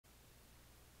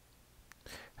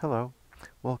Hello,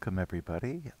 welcome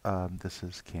everybody. This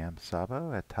is Cam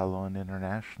Sabo at Talon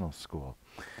International School.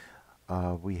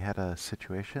 We had a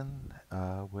situation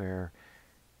where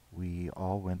we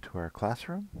all went to our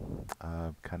classroom,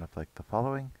 kind of like the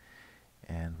following,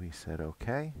 and we said,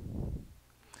 okay,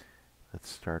 let's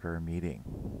start our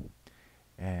meeting.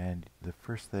 And the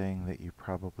first thing that you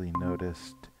probably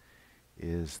noticed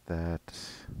is that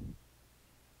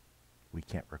we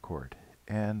can't record.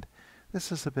 And this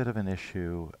is a bit of an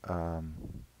issue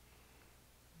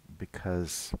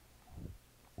because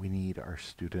we need our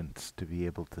students to be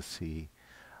able to see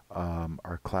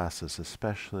our classes,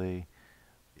 especially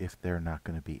if they're not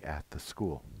going to be at the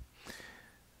school.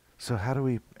 So how do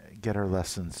we get our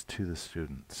lessons to the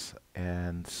students?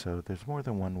 And so there's more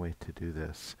than one way to do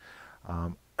this.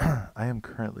 I am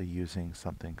currently using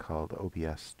something called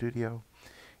OBS Studio.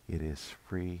 It is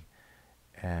free,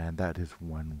 and that is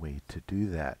one way to do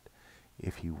that.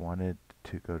 If you wanted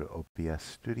to go to OBS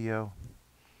Studio,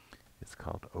 it's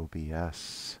called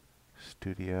OBS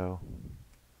Studio,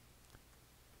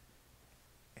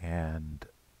 and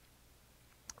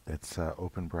it's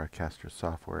open broadcaster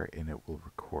software, and it will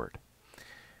record.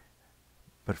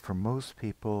 But for most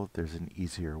people, there's an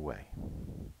easier way.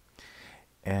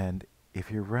 And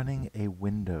if you're running a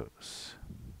Windows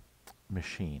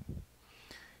machine,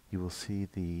 you will see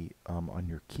on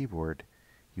your keyboard,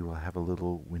 you will have a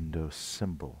little Windows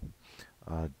symbol,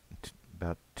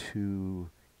 about 2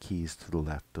 keys to the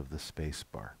left of the space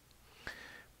bar.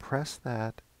 Press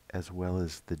that as well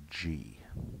as the G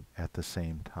at the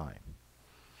same time.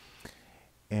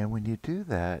 And when you do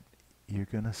that, you're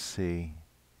going to see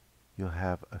you'll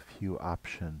have a few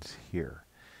options here.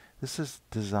 This is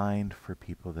designed for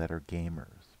people that are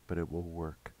gamers, but it will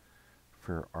work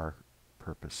for our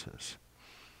purposes.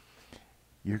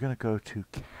 You're going to go to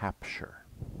Capture.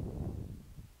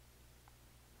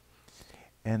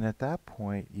 And at that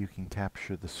point, you can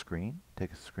capture the screen,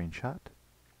 take a screenshot.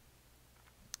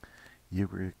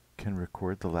 You can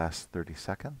record the last 30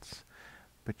 seconds,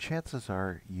 but chances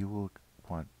are you will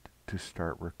want to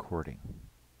start recording.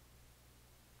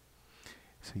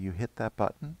 So you hit that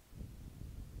button,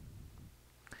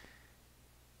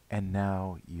 and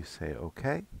now you say,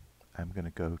 okay, I'm going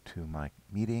to go to my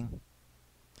meeting,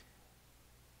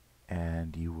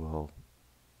 and you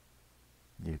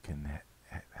can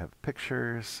have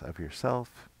pictures of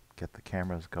yourself, get the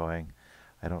cameras going.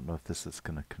 I don't know if this is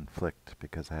going to conflict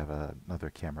because I have another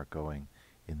camera going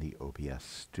in the OBS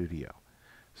Studio,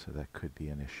 so that could be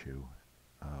an issue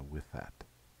with that.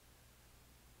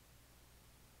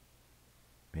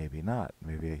 Maybe not.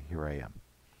 Maybe here I am.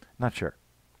 Not sure.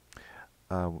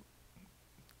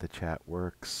 The chat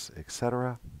works,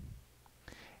 etc.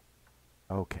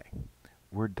 Okay,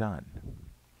 we're done.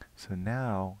 So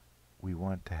now we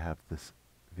want to have this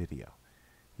video.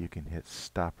 You can hit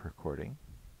stop recording,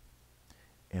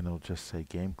 and it'll just say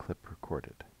game clip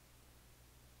recorded.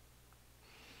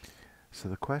 So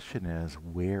the question is,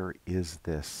 where is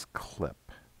this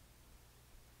clip?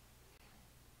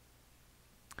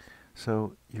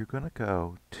 So you're going to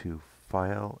go to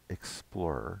File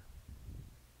Explorer,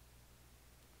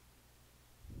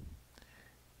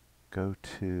 go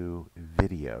to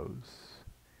Videos,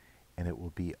 and it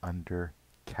will be under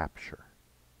Capture.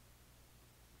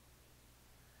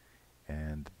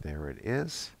 And there it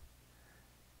is.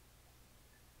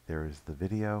 There is the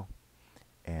video,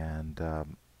 and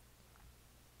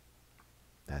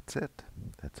that's it.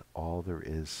 That's all there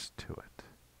is to it.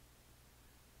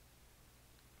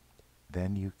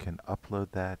 Then you can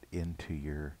upload that into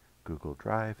your Google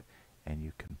Drive, and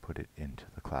you can put it into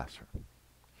the classroom.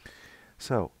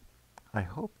 So I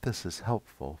hope this is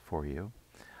helpful for you.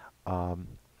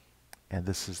 And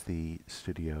this is the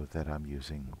studio that I'm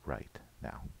using right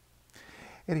now.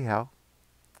 Anyhow,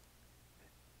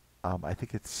 I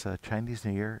think it's Chinese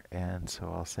New Year, and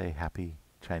so I'll say Happy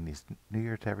Chinese New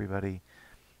Year to everybody.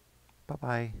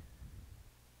 Bye-bye.